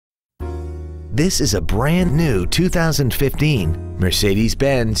This is a brand new 2015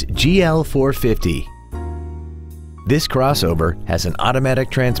 Mercedes-Benz GL450. This crossover has an automatic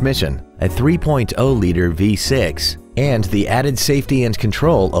transmission, a 3.0-liter V6, and the added safety and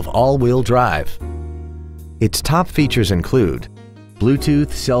control of all-wheel drive. Its top features include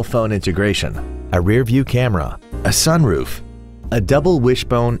Bluetooth cell phone integration, a rear-view camera, a sunroof, a double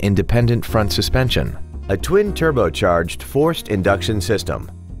wishbone independent front suspension, a twin turbocharged forced induction system,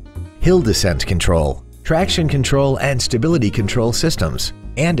 hill descent control, traction control and stability control systems,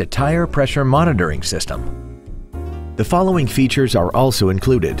 and a tire pressure monitoring system. The following features are also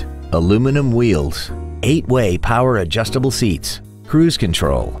included: aluminum wheels, 8-way power adjustable seats, cruise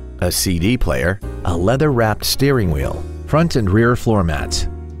control, a CD player, a leather-wrapped steering wheel, front and rear floor mats,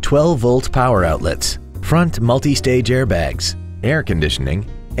 12-volt power outlets, front multi-stage airbags, air conditioning,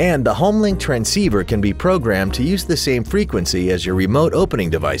 and the HomeLink transceiver can be programmed to use the same frequency as your remote opening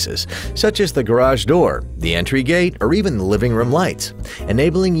devices, such as the garage door, the entry gate, or even the living room lights,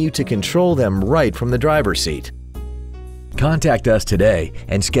 enabling you to control them right from the driver's seat. Contact us today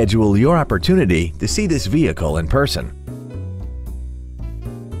and schedule your opportunity to see this vehicle in person.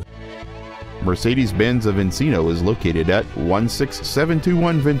 Mercedes-Benz of Encino is located at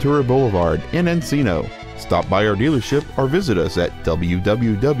 16721 Ventura Boulevard in Encino. Stop by our dealership or visit us at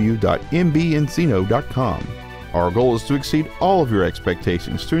www.mbencino.com. Our goal is to exceed all of your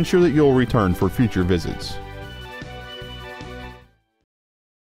expectations to ensure that you'll return for future visits.